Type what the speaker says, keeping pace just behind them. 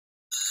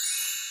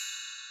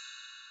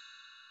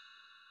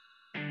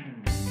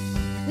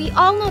We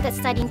all know that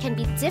studying can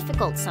be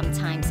difficult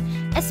sometimes,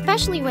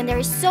 especially when there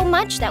is so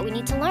much that we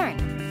need to learn.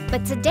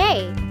 But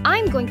today,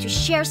 I'm going to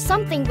share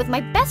something with my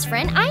best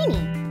friend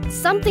Aini,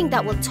 something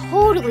that will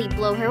totally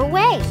blow her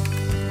away.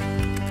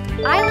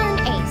 iLearn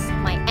Ace,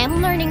 my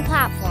M-learning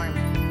platform.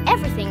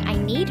 Everything I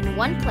need in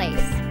one place.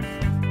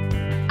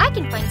 I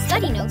can find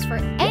study notes for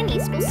any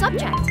school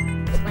subject,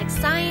 like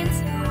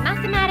science,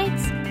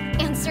 mathematics,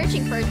 and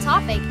searching for a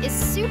topic is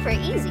super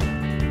easy.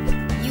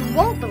 You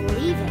won't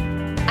believe it.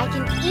 I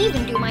can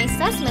even do my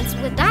assessments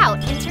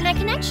without internet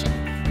connection.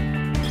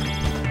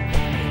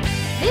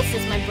 This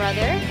is my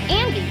brother,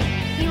 Andy.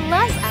 He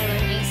loves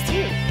iLearn Ace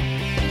too.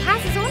 He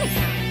has his own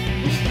account.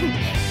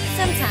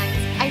 Sometimes,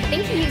 I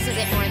think he uses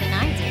it more than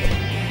I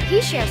do.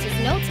 He shares his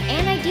notes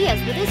and ideas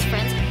with his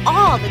friends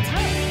all the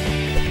time.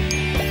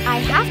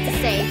 I have to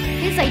say,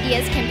 his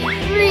ideas can be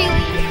really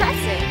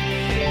impressive.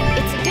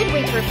 It's a good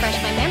way to refresh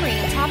my memory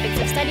on topics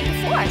I've studied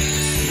before.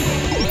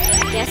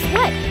 Guess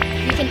what?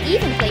 We can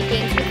even play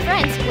games with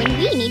friends when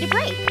we need a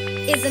break.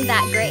 Isn't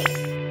that great?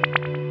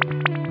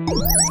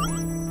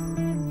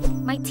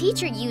 My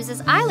teacher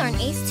uses iLearn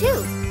Ace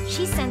too.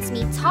 She sends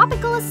me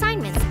topical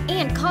assignments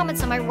and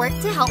comments on my work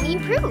to help me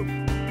improve.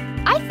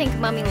 I think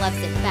Mommy loves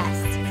it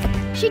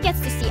best. She gets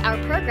to see our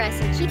progress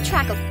and keep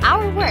track of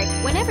our work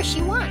whenever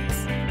she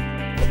wants.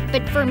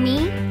 But for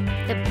me,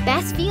 the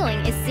best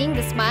feeling is seeing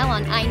the smile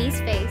on Aini's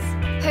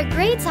face. Her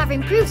grades have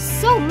improved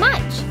so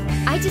much.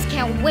 I just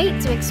can't wait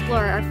to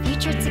explore our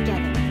future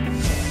together.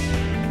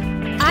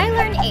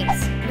 iLearn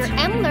Ace, your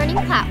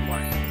M-learning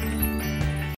platform.